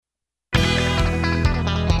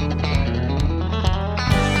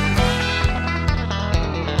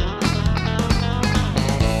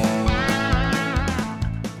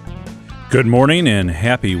Good morning and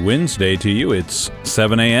happy Wednesday to you. It's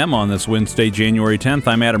 7 a.m. on this Wednesday, January 10th.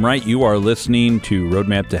 I'm Adam Wright. You are listening to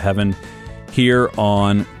Roadmap to Heaven here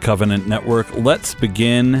on Covenant Network. Let's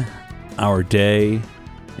begin our day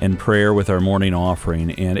in prayer with our morning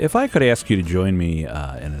offering. And if I could ask you to join me in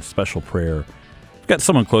a special prayer, we've got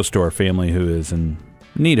someone close to our family who is in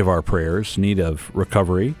need of our prayers, need of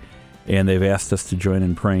recovery, and they've asked us to join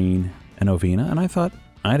in praying a novena, and I thought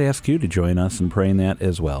I'd ask you to join us in praying that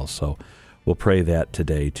as well. So we'll pray that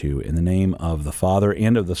today, too. In the name of the Father,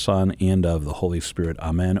 and of the Son, and of the Holy Spirit.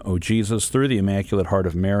 Amen. O Jesus, through the Immaculate Heart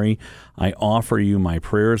of Mary, I offer you my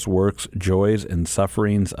prayers, works, joys, and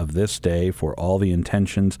sufferings of this day for all the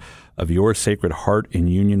intentions of your Sacred Heart in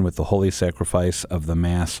union with the holy sacrifice of the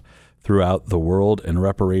Mass throughout the world, in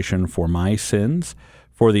reparation for my sins,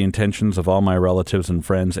 for the intentions of all my relatives and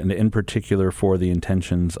friends, and in particular for the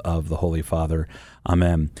intentions of the Holy Father.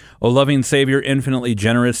 Amen. O loving Savior, infinitely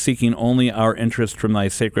generous, seeking only our interest from thy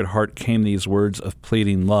Sacred Heart, came these words of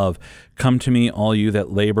pleading love. Come to me, all you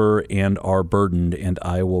that labor and are burdened, and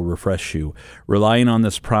I will refresh you. Relying on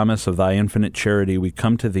this promise of thy infinite charity, we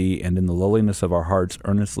come to thee, and in the lowliness of our hearts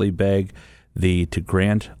earnestly beg thee to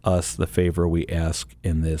grant us the favor we ask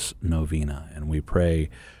in this novena. And we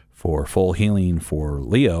pray for full healing for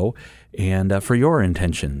Leo and for your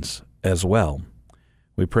intentions as well.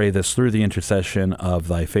 We pray this through the intercession of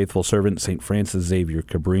thy faithful servant, St. Francis Xavier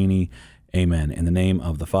Cabrini. Amen. In the name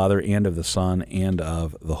of the Father, and of the Son, and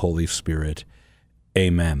of the Holy Spirit.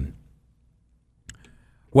 Amen.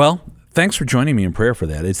 Well, thanks for joining me in prayer for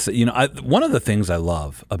that. It's, one of the things I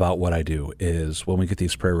love about what I do is when we get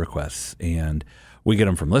these prayer requests, and we get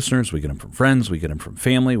them from listeners, we get them from friends, we get them from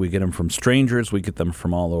family, we get them from strangers, we get them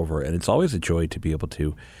from all over. And it's always a joy to be able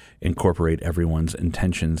to incorporate everyone's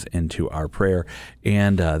intentions into our prayer.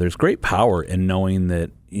 And there's great power in knowing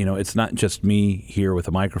that, it's not just me here with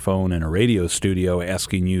a microphone and a radio studio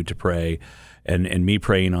asking you to pray and me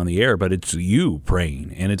praying on the air, but it's you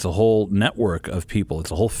praying. And it's a whole network of people.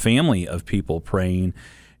 It's a whole family of people praying.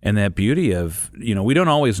 And that beauty of, we don't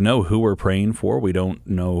always know who we're praying for. We don't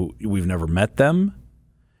know, we've never met them.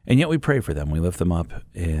 And yet we pray for them. We lift them up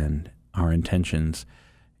in our intentions.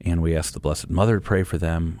 And we ask the Blessed Mother to pray for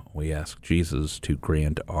them. We ask Jesus to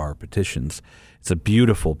grant our petitions. It's a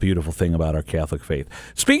beautiful, beautiful thing about our Catholic faith.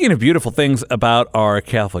 Speaking of beautiful things about our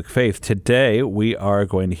Catholic faith, today we are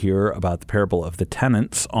going to hear about the parable of the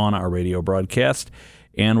tenants on our radio broadcast.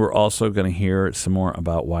 And we're also going to hear some more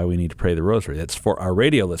about why we need to pray the rosary. That's for our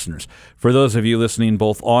radio listeners. For those of you listening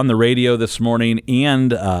both on the radio this morning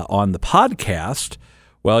and on the podcast,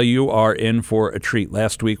 well, you are in for a treat.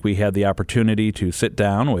 Last week we had the opportunity to sit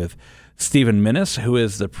down with President Minnis, who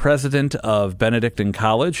is the president of Benedictine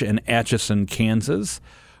College in Atchison, Kansas.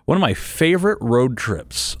 One of my favorite road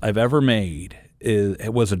trips I've ever made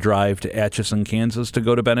was a drive to Atchison, Kansas to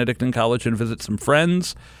go to Benedictine College and visit some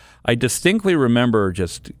friends. I distinctly remember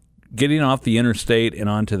just getting off the interstate and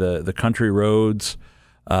onto the country roads.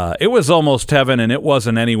 It was almost heaven, and it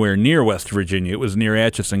wasn't anywhere near West Virginia. It was near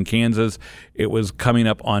Atchison, Kansas. It was coming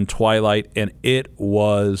up on twilight, and it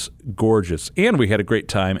was gorgeous. And we had a great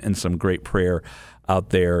time and some great prayer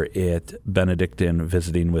out there at Benedictine,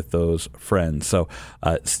 visiting with those friends. So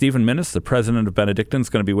President Minnis, the president of Benedictine, is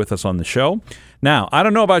going to be with us on the show. Now, I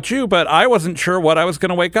don't know about you, but I wasn't sure what I was going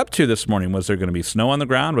to wake up to this morning. Was there going to be snow on the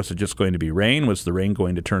ground? Was it just going to be rain? Was the rain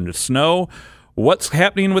going to turn to snow? What's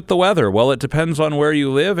happening with the weather? Well, it depends on where you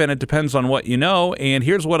live, and it depends on what you know. And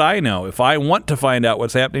here's what I know. If I want to find out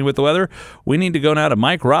what's happening with the weather, we need to go now to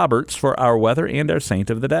Mike Roberts for our weather and our saint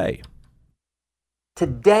of the day.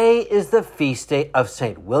 Today is the feast day of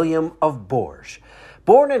St. William of Bourges.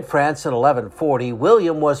 Born in France in 1140,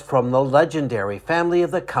 William was from the legendary family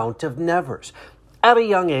of the Count of Nevers. At a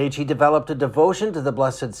young age, he developed a devotion to the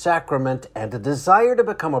Blessed Sacrament and a desire to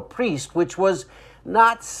become a priest, which was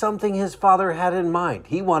not something his father had in mind.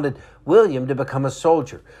 He wanted William to become a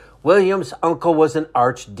soldier. William's uncle was an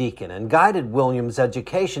archdeacon and guided William's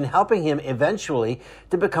education, helping him eventually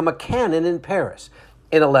to become a canon in Paris.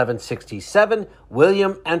 In 1167,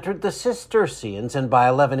 William entered the Cistercians and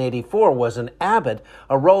by 1184 was an abbot,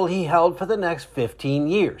 a role he held for the next 15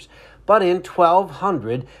 years. But in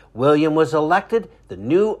 1200, William was elected the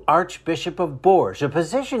new Archbishop of Bourges, a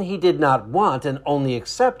position he did not want and only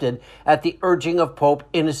accepted at the urging of Pope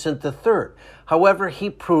Innocent III. However, he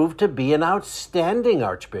proved to be an outstanding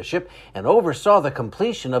archbishop and oversaw the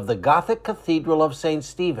completion of the Gothic Cathedral of St.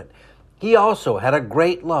 Stephen. He also had a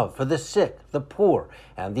great love for the sick, the poor,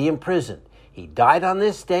 and the imprisoned. He died on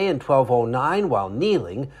this day in 1209 while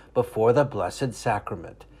kneeling before the Blessed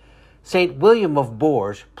Sacrament. St. William of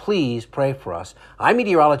Bourges, please pray for us. I'm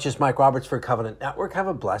meteorologist Mike Roberts for Covenant Network. Have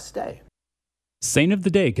a blessed day. Saint of the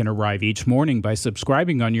Day can arrive each morning by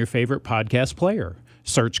subscribing on your favorite podcast player.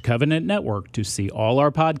 Search Covenant Network to see all our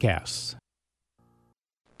podcasts.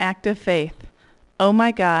 Act of Faith. O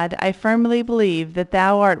my God, I firmly believe that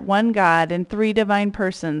Thou art one God in three divine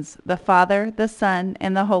persons, the Father, the Son,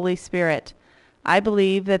 and the Holy Spirit. I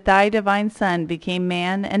believe that Thy divine Son became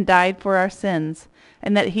man and died for our sins,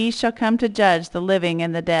 and that He shall come to judge the living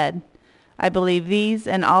and the dead. I believe these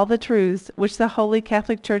and all the truths which the Holy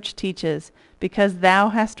Catholic Church teaches, because Thou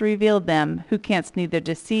hast revealed them, who canst neither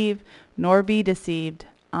deceive nor be deceived.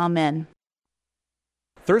 Amen.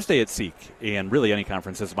 Thursday at Seek, and really any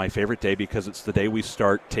conference, is my favorite day because it's the day we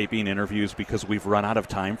start taping interviews because we've run out of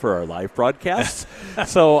time for our live broadcasts.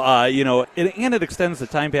 So, it extends the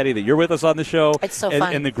time, Patty, that you're with us on the show. It's so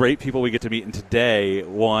fun. And the great people we get to meet. And today,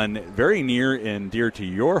 one very near and dear to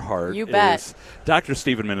your heart is Dr.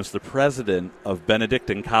 Stephen Minnis, the president of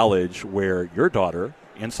Benedictine College, where your daughter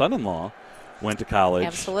and son-in-law went to college.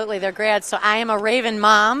 Absolutely, they're grads. So I am a Raven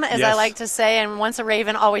mom, as I like to say, and once a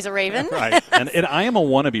Raven, always a Raven. Right, and I am a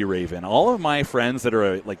wannabe Raven. All of my friends that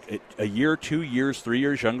are like a year, 2 years, 3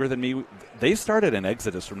 years younger than me, they started an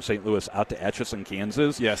exodus from St. Louis out to Atchison,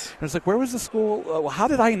 Kansas. Yes. And it's like, where was the school? How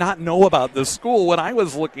did I not know about this school when I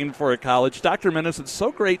was looking for a college? Dr. Minnis, it's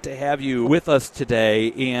so great to have you with us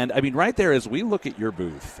today. And, I mean, right there as we look at your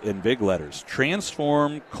booth in big letters,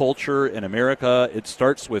 Transform Culture in America, it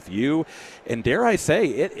starts with you. And dare I say,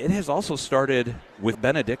 it has also started with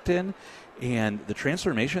Benedictine and the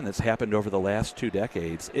transformation that's happened over the last 2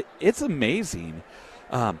 decades. It's amazing.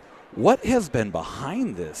 What has been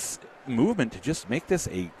behind this movement to just make this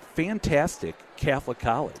a fantastic Catholic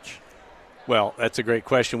college? Well, that's a great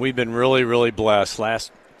question. We've been really, really blessed.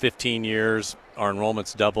 Last 15 years, our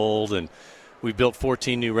enrollment's doubled, and we've built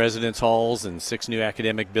 14 new residence halls and 6 new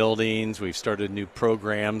academic buildings. We've started new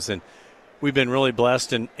programs, and we've been really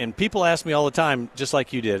blessed. And people ask me all the time, just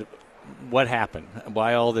like you did, what happened?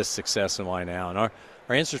 Why all this success and why now? And our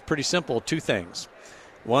answer is pretty simple, 2 things.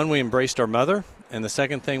 One, we embraced our mother, and the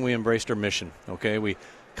second thing, we embraced our mission. Okay, we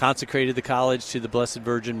consecrated the college to the Blessed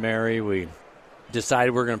Virgin Mary. We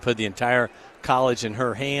decided we're going to put the entire college in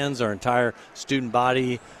her hands, our entire student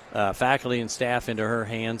body, faculty and staff into her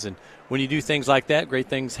hands. And when you do things like that, great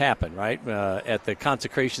things happen, right? At the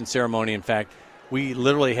consecration ceremony, in fact, we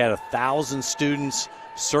literally had 1,000 students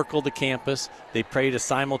circle the campus. They prayed a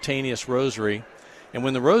simultaneous rosary. And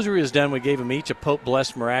when the rosary was done, we gave them each a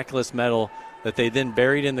Pope-blessed miraculous medal that they then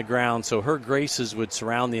buried in the ground so her graces would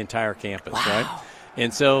surround the entire campus, right?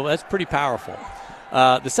 And so that's pretty powerful.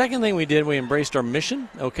 The second thing we did, we embraced our mission,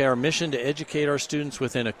 our mission to educate our students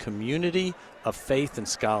within a community of faith and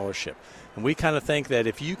scholarship. And we kind of think that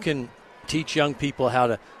if you can teach young people how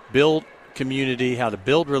to build community, how to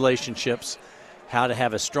build relationships, how to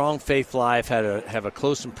have a strong faith life, how to have a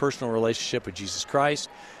close and personal relationship with Jesus Christ,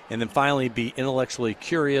 and then finally be intellectually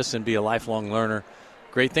curious and be a lifelong learner,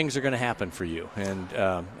 great things are going to happen for you,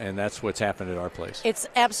 and that's what's happened at our place. It's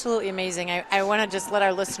absolutely amazing. I want to just let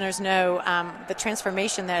our listeners know the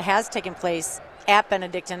transformation that has taken place at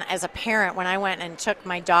Benedictine. As a parent, when I went and took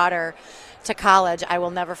my daughter to college, I will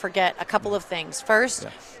never forget a couple of things. First,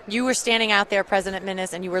 you were standing out there, President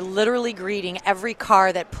Minnis, and you were literally greeting every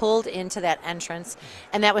car that pulled into that entrance,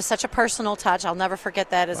 and that was such a personal touch. I'll never forget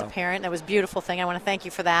that as a parent. That was a beautiful thing. I want to thank you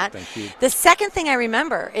for that. Thank you. The second thing I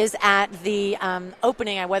remember is at the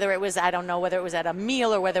opening, whether it was at a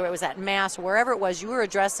meal or whether it was at Mass, or wherever it was, you were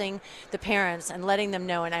addressing the parents and letting them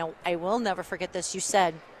know, and I will never forget this. You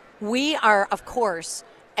said, we are, of course,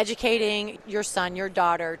 educating your son, your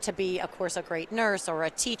daughter, to be, of course, a great nurse or a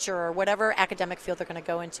teacher or whatever academic field they're going to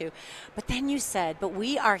go into. But then you said, but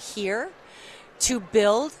we are here to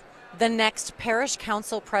build the next parish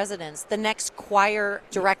council presidents, the next choir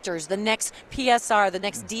directors, the next PSR, the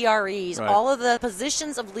next DREs, all of the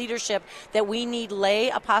positions of leadership that we need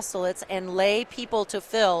lay apostolates and lay people to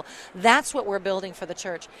fill. That's what we're building for the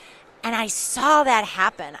church. And I saw that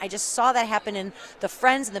happen. I just saw that happen in the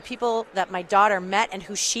friends and the people that my daughter met and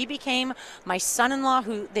who she became, my son-in-law,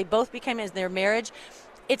 who they both became in their marriage.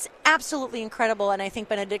 It's absolutely incredible, and I think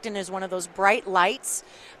Benedictine is one of those bright lights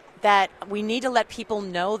that we need to let people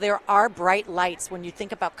know there are bright lights when you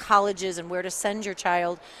think about colleges and where to send your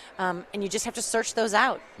child, and you just have to search those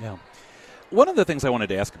out. Yeah. One of the things I wanted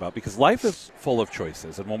to ask about, because life is full of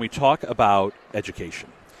choices, and when we talk about education,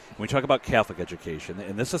 when we talk about Catholic education,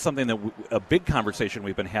 and this is something that a big conversation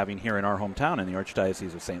we've been having here in our hometown in the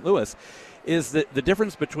Archdiocese of St. Louis, is that the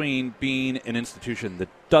difference between being an institution that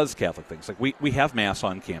does Catholic things, like we have Mass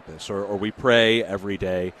on campus, or we pray every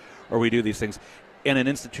day, or we do these things, and an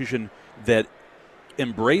institution that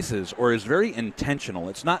embraces or is very intentional.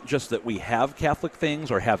 It's not just that we have Catholic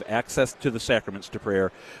things or have access to the sacraments to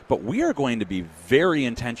prayer, but we are going to be very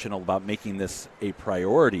intentional about making this a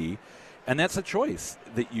priority, and that's a choice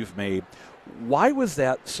that you've made. Why was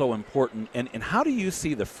that so important, and how do you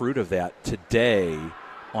see the fruit of that today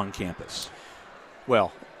on campus?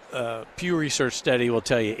 Well, Pew Research study will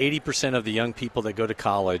tell you 80% of the young people that go to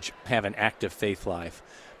college have an active faith life.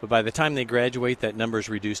 But by the time they graduate, that number is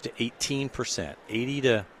reduced to 18%, 80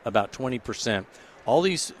 to about 20%. All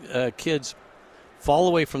these kids fall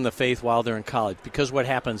away from the faith while they're in college, because what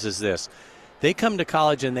happens is this. They come to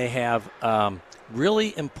college and they have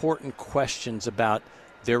really important questions about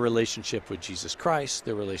their relationship with Jesus Christ,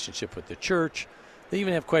 their relationship with the church. They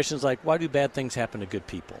even have questions like, why do bad things happen to good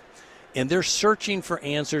people? And they're searching for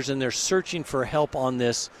answers, and they're searching for help on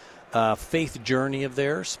this faith journey of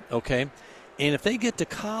theirs, okay? And if they get to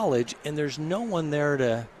college and there's no one there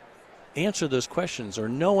to answer those questions or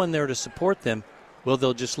no one there to support them, well,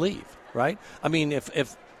 they'll just leave, right? I mean,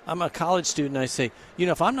 if I'm a college student, I say,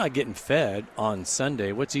 if I'm not getting fed on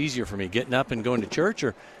Sunday, what's easier for me, getting up and going to church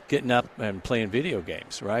or getting up and playing video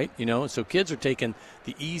games, right? So kids are taking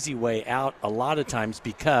the easy way out a lot of times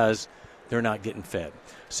because they're not getting fed.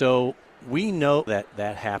 So we know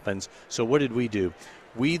that happens. So what did we do?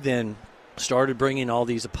 We then started bringing all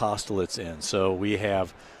these apostolates in. So we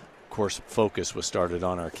have, of course, Focus was started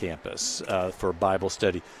on our campus for Bible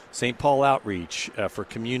study. St. Paul Outreach for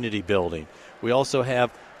community building. We also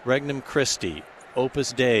have Regnum Christi,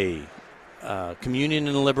 Opus Dei, Communion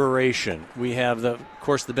and Liberation. We have, of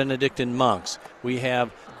course, the Benedictine monks. We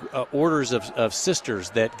have orders of sisters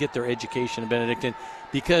that get their education in Benedictine,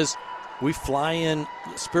 because we fly in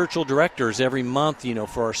spiritual directors every month,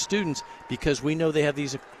 for our students, because we know they have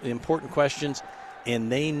these important questions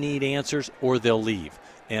and they need answers or they'll leave.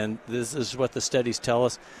 And this is what the studies tell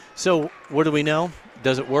us. So what do we know?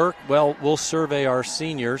 Does it work? Well, we'll survey our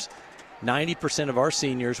seniors. 90% of our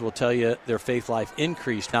seniors will tell you their faith life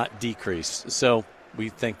increased, not decreased. So we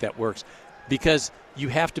think that works, because you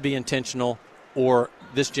have to be intentional or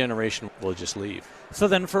this generation will just leave. So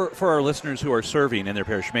then for our listeners who are serving in their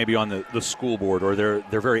parish, maybe on the school board, or they're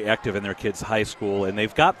very active in their kids' high school, and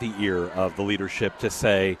they've got the ear of the leadership to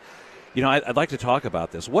say, I'd like to talk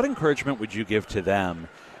about this. What encouragement would you give to them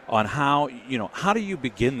on how do you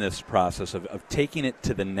begin this process of taking it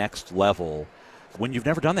to the next level when you've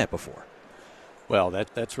never done that before? Well,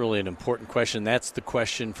 that's really an important question. That's the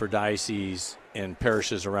question for dioceses and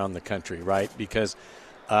parishes around the country, right? Because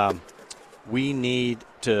we need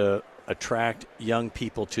to attract young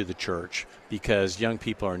people to the church, because young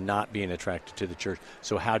people are not being attracted to the church.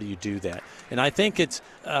 So how do you do that? And I think it's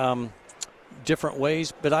different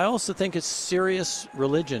ways, but I also think it's serious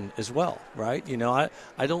religion as well, right?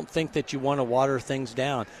 I don't think that you want to water things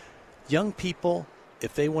down. Young people,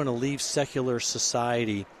 if they want to leave secular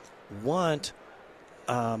society, want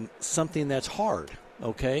something that's hard,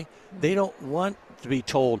 okay? They don't want to be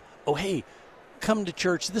told, oh, hey, come to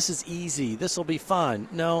church, this is easy, this will be fun.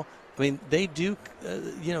 No, I mean, they do,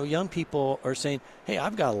 young people are saying, hey,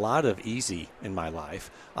 I've got a lot of easy in my life.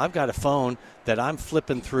 I've got a phone that I'm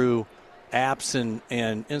flipping through apps and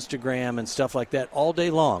Instagram and stuff like that all day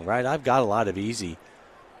long, right? I've got a lot of easy.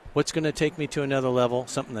 What's going to take me to another level?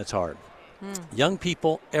 Something that's hard. Young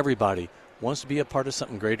people, everybody, wants to be a part of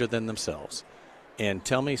something greater than themselves. And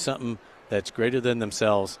tell me something that's greater than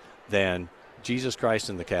themselves than Jesus Christ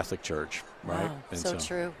and the Catholic Church, right? Wow, and so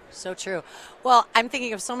true, so true. Well, I'm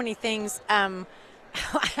thinking of so many things.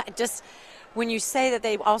 Just when you say that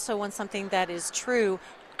they also want something that is true,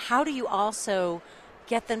 how do you also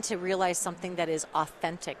get them to realize something that is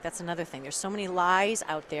authentic? That's another thing. There's so many lies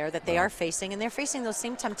out there that they are facing, and they're facing those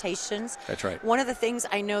same temptations. That's right. One of the things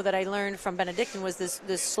I know that I learned from Benedictine was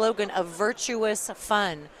this slogan of virtuous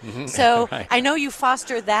fun. Mm-hmm. So right. I know you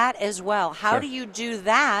foster that as well. How do you do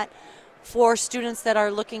that for students that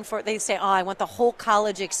are looking for, they say, I want the whole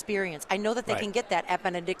college experience. I know that they can get that at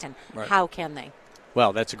Benedictine. Right. How can they?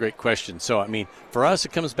 Well, that's a great question. So, I mean, for us,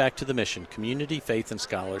 it comes back to the mission, community, faith, and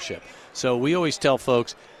scholarship. So we always tell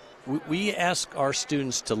folks, we ask our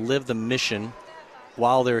students to live the mission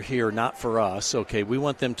while they're here, not for us. Okay, we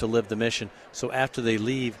want them to live the mission, so after they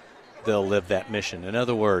leave, they'll live that mission. In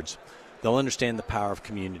other words, they'll understand the power of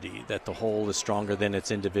community, that the whole is stronger than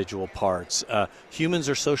its individual parts. Humans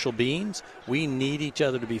are social beings. We need each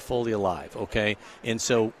other to be fully alive, okay? And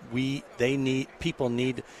so people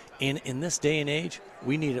need, and in this day and age,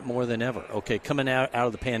 we need it more than ever, okay? Coming out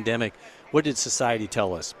of the pandemic, what did society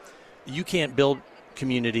tell us? You can't build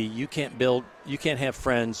community, you can't have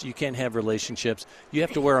friends, you can't have relationships, you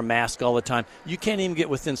have to wear a mask all the time. You can't even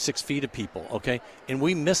get within 6 feet of people, okay? And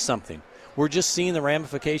we missed something. we're just seeing the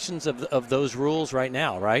ramifications of those rules right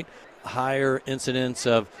now, right? Higher incidence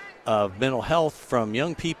of mental health from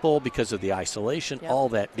young people because of the isolation, all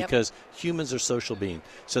that, because humans are social beings.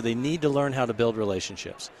 So they need to learn how to build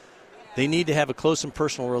relationships. They need to have a close and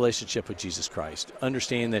personal relationship with Jesus Christ,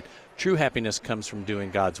 understanding that true happiness comes from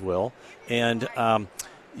doing God's will. And,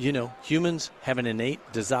 humans have an innate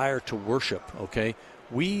desire to worship, okay?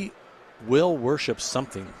 We will worship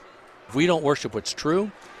something. If we don't worship what's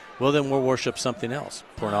true, well, then we'll worship something else.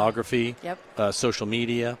 Pornography, social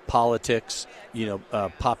media, politics,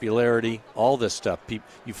 popularity, all this stuff.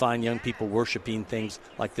 You find young people worshiping things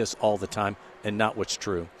like this all the time and not what's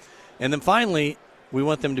true. And then finally, we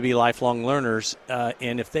want them to be lifelong learners,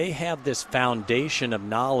 and if they have this foundation of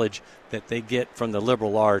knowledge that they get from the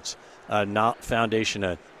liberal arts, foundation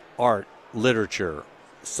of art, literature,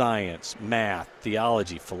 science, math,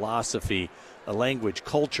 theology, philosophy, language,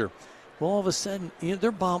 culture, well, all of a sudden,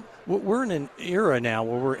 they're we're in an era now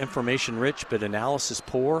where we're information rich but analysis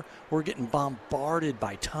poor. We're getting bombarded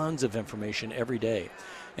by tons of information every day.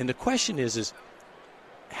 And the question is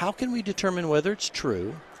how can we determine whether it's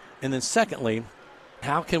true? And then secondly,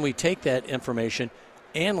 how can we take that information,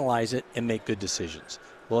 analyze it, and make good decisions?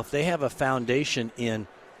 Well, if they have a foundation in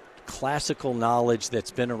classical knowledge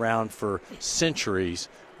that's been around for centuries,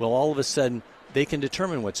 well, all of a sudden, they can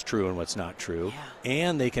determine what's true and what's not true,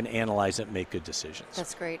 and they can analyze it and make good decisions.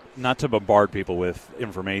 That's great. Not to bombard people with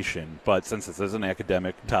information, but since this is an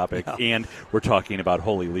academic topic and we're talking about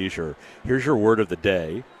holy leisure, here's your word of the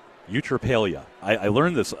day, eutrapelia. I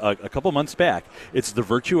learned this a couple months back. It's the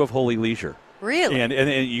virtue of holy leisure. Really? And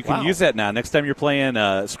you can use that now. Next time you're playing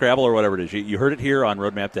Scrabble or whatever it is. You heard it here on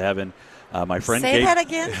Roadmap to Heaven. My friend Say that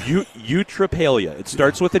again? Eutrapelia. It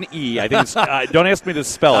starts with an E. I think it's, don't ask me to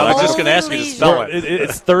spell it. I was just going to ask you to spell it.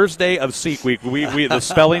 It's Thursday of Seek Week. We the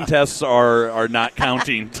spelling tests are not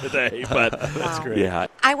counting today. But that's great. Yeah.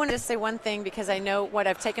 I wanted to say one thing because I know what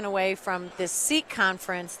I've taken away from this Seek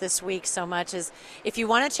conference this week so much is if you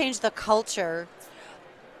want to change the culture,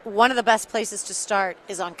 one of the best places to start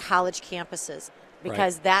is on college campuses.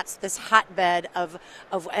 Because that's this hotbed of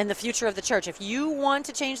and the future of the church. If you want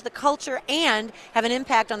to change the culture and have an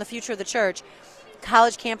impact on the future of the church,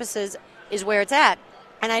 college campuses is where it's at.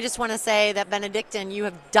 And I just want to say that Benedictine, you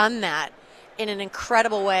have done that in an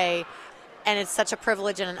incredible way. And it's such a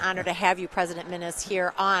privilege and an honor to have you, President Minnis,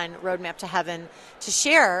 here on Roadmap to Heaven to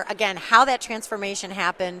share, again, how that transformation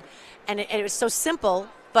happened. And it was so simple,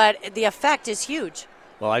 but the effect is huge.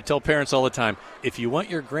 Well, I tell parents all the time, if you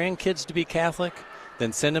want your grandkids to be Catholic,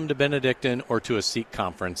 then send them to Benedictine or to a Seek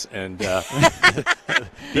conference, and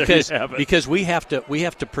because we have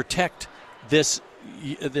to protect this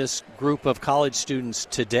group of college students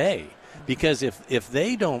today. Because if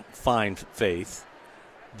they don't find faith,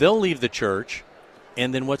 they'll leave the church,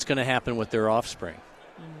 and then what's going to happen with their offspring?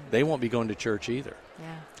 They won't be going to church either.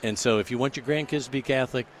 Yeah. And so, if you want your grandkids to be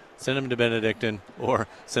Catholic, send them to Benedictine or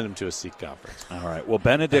send them to a Seek conference. All right. Well,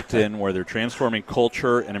 Benedictine, where they're transforming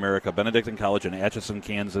culture in America, Benedictine College in Atchison,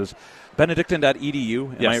 Kansas,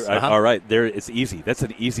 benedictine.edu. Yes. All right. There, it's easy. That's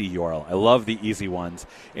an easy URL. I love the easy ones.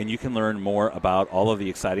 And you can learn more about all of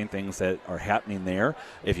the exciting things that are happening there.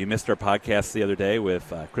 If you missed our podcast the other day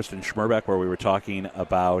with Kristen Schmerbeck, where we were talking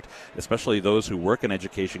about especially those who work in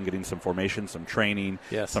education, getting some formation, some training,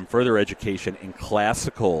 some further education in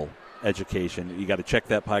classical education. You got to check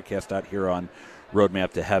that podcast out here on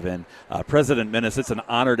Roadmap to Heaven. President Minnis, it's an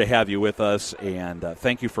honor to have you with us, and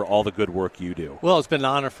thank you for all the good work you do. Well, it's been an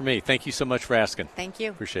honor for me. Thank you so much for asking. Thank you.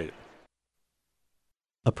 Appreciate it.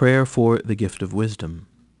 A prayer for the gift of wisdom.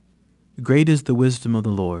 Great is the wisdom of the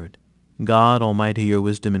Lord. God Almighty, your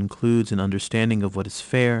wisdom includes an understanding of what is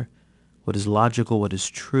fair, what is logical, what is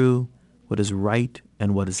true, what is right,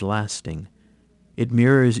 and what is lasting. It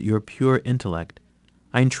mirrors your pure intellect.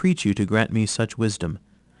 I entreat you to grant me such wisdom,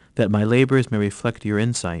 that my labors may reflect your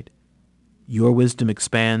insight. Your wisdom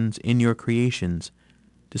expands in your creations,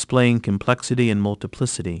 displaying complexity and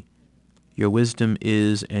multiplicity. Your wisdom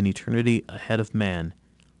is an eternity ahead of man.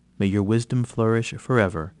 May your wisdom flourish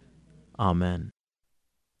forever. Amen.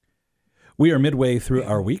 We are midway through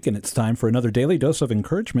our week, and it's time for another daily dose of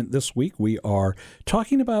encouragement. This week, we are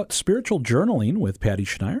talking about spiritual journaling with Patty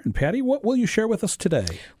Schneier. And Patty, what will you share with us today?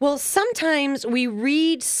 Well, sometimes we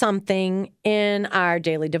read something in our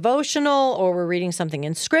daily devotional, or we're reading something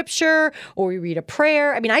in Scripture, or we read a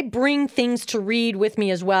prayer. I mean, I bring things to read with me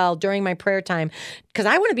as well during my prayer time because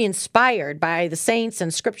I want to be inspired by the saints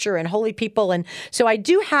and Scripture and holy people. And so I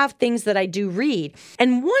do have things that I do read.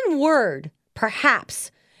 And one word, perhaps,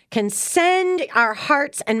 can send our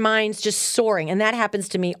hearts and minds just soaring. And that happens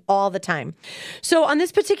to me all the time. So on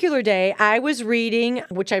this particular day, I was reading,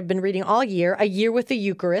 which I've been reading all year, A Year with the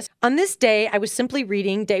Eucharist. On this day, I was simply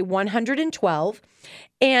reading day 112.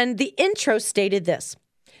 And the intro stated this: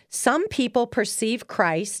 some people perceive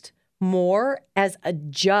Christ more as a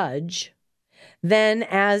judge than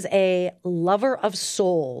as a lover of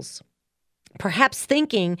souls, perhaps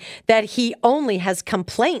thinking that he only has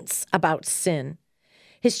complaints about sin.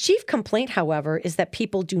 His chief complaint, however, is that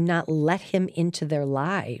people do not let him into their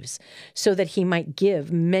lives so that he might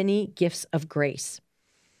give many gifts of grace.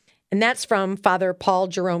 And that's from Father Paul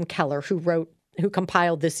Jerome Keller, who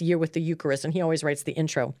compiled this Year with the Eucharist, and he always writes the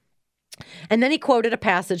intro. And then he quoted a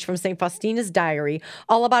passage from St. Faustina's diary,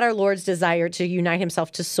 all about our Lord's desire to unite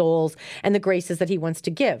himself to souls and the graces that he wants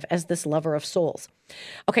to give as this lover of souls.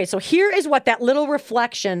 Okay, so here is what that little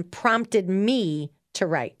reflection prompted me to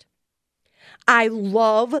write. I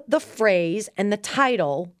love the phrase and the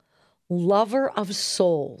title, Lover of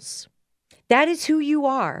Souls. That is who you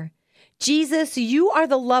are. Jesus, you are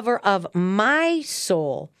the lover of my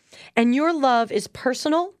soul, and your love is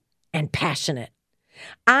personal and passionate.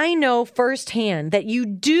 I know firsthand that you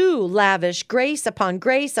do lavish grace upon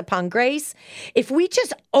grace upon grace if we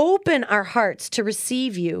just open our hearts to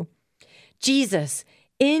receive you. Jesus,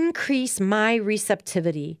 increase my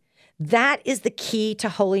receptivity. That is the key to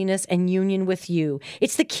holiness and union with you.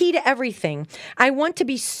 It's the key to everything. I want to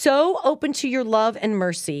be so open to your love and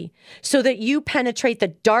mercy so that you penetrate the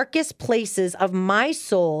darkest places of my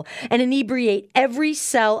soul and inebriate every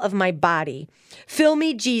cell of my body. Fill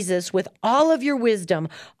me, Jesus, with all of your wisdom,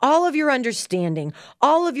 all of your understanding,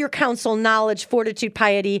 all of your counsel, knowledge, fortitude,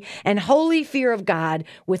 piety, and holy fear of God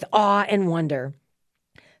with awe and wonder.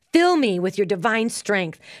 Fill me with your divine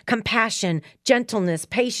strength, compassion, gentleness,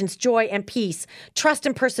 patience, joy, and peace, trust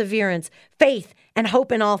and perseverance, faith, and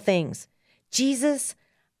hope in all things. Jesus,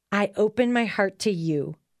 I open my heart to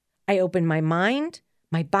you. I open my mind,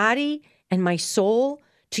 my body, and my soul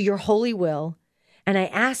to your holy will, and I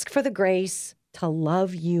ask for the grace to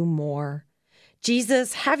love you more.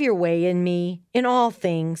 Jesus, have your way in me, in all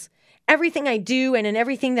things, everything I do and in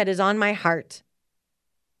everything that is on my heart.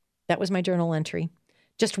 That was my journal entry.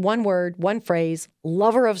 Just one word, one phrase,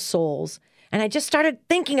 lover of souls. And I just started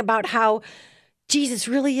thinking about how Jesus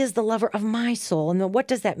really is the lover of my soul. And what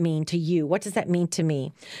does that mean to you? What does that mean to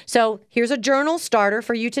me? So here's a journal starter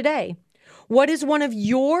for you today. What is one of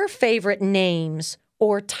your favorite names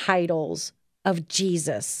or titles of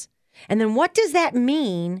Jesus? And then what does that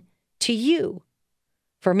mean to you?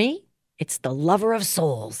 For me, it's the lover of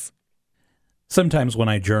souls. Sometimes when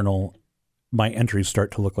I journal, my entries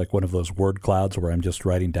start to look like one of those word clouds where I'm just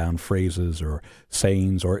writing down phrases or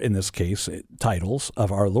sayings, or in this case, titles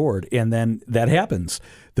of our Lord. And then that happens,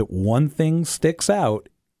 that one thing sticks out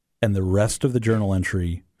and the rest of the journal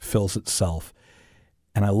entry fills itself.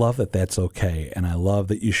 And I love that that's okay. And I love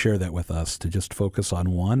that you share that with us, to just focus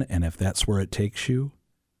on one. And if that's where it takes you,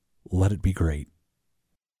 let it be great.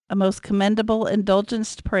 A most commendable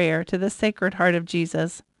indulgenced prayer to the Sacred Heart of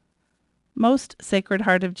Jesus. Most Sacred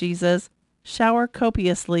Heart of Jesus, shower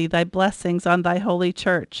copiously thy blessings on thy holy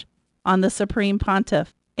church, on the Supreme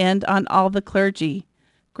Pontiff, and on all the clergy.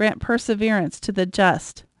 Grant perseverance to the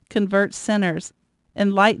just, convert sinners,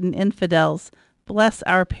 enlighten infidels, bless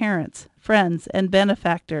our parents, friends, and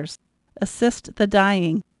benefactors, assist the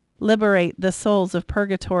dying, liberate the souls of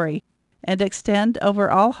purgatory, and extend over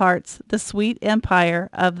all hearts the sweet empire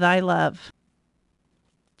of thy love.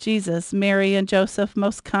 Jesus, Mary, and Joseph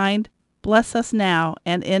most kind, bless us now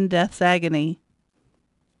and in death's agony.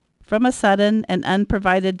 From a sudden and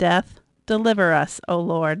unprovided death, deliver us, O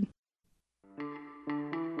Lord.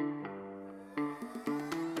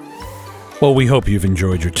 Well, we hope you've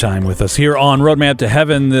enjoyed your time with us here on Roadmap to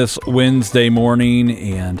Heaven this Wednesday morning,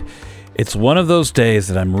 and it's one of those days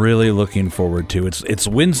that I'm really looking forward to. It's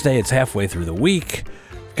Wednesday, it's halfway through the week.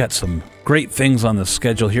 We've got some great things on the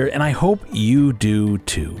schedule here, and I hope you do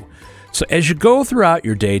too. So as you go throughout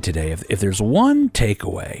your day today, if there's one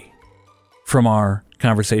takeaway from our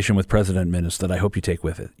conversation with President Minnis that I hope you take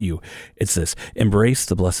with you, it's this: embrace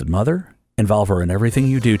the Blessed Mother, involve her in everything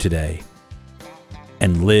you do today,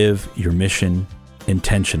 and live your mission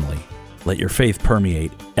intentionally. Let your faith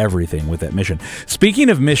permeate everything with that mission. Speaking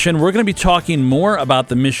of mission, we're going to be talking more about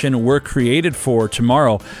the mission we're created for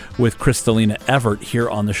tomorrow with Kristalina Everett here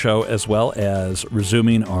on the show, as well as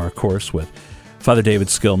resuming our course with Father David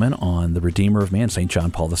Skillman on the Redeemer of Man, St. John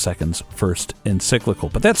Paul II's first encyclical.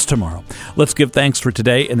 But that's tomorrow. Let's give thanks for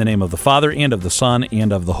today in the name of the Father, and of the Son,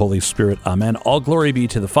 and of the Holy Spirit. Amen. All glory be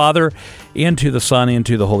to the Father, and to the Son, and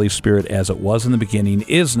to the Holy Spirit, as it was in the beginning,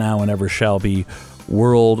 is now, and ever shall be,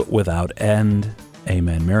 world without end.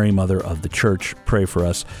 Amen. Mary, Mother of the Church, pray for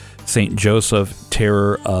us. Saint Joseph,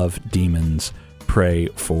 terror of demons, pray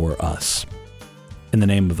for us. In the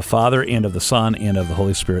name of the Father, and of the Son, and of the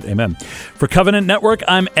Holy Spirit. Amen. For Covenant Network,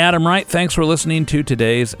 I'm Adam Wright. Thanks for listening to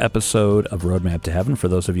today's episode of Roadmap to Heaven. For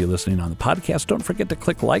those of you listening on the podcast, don't forget to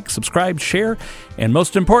click like, subscribe, share, and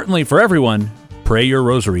most importantly for everyone, pray your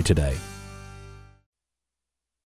rosary today.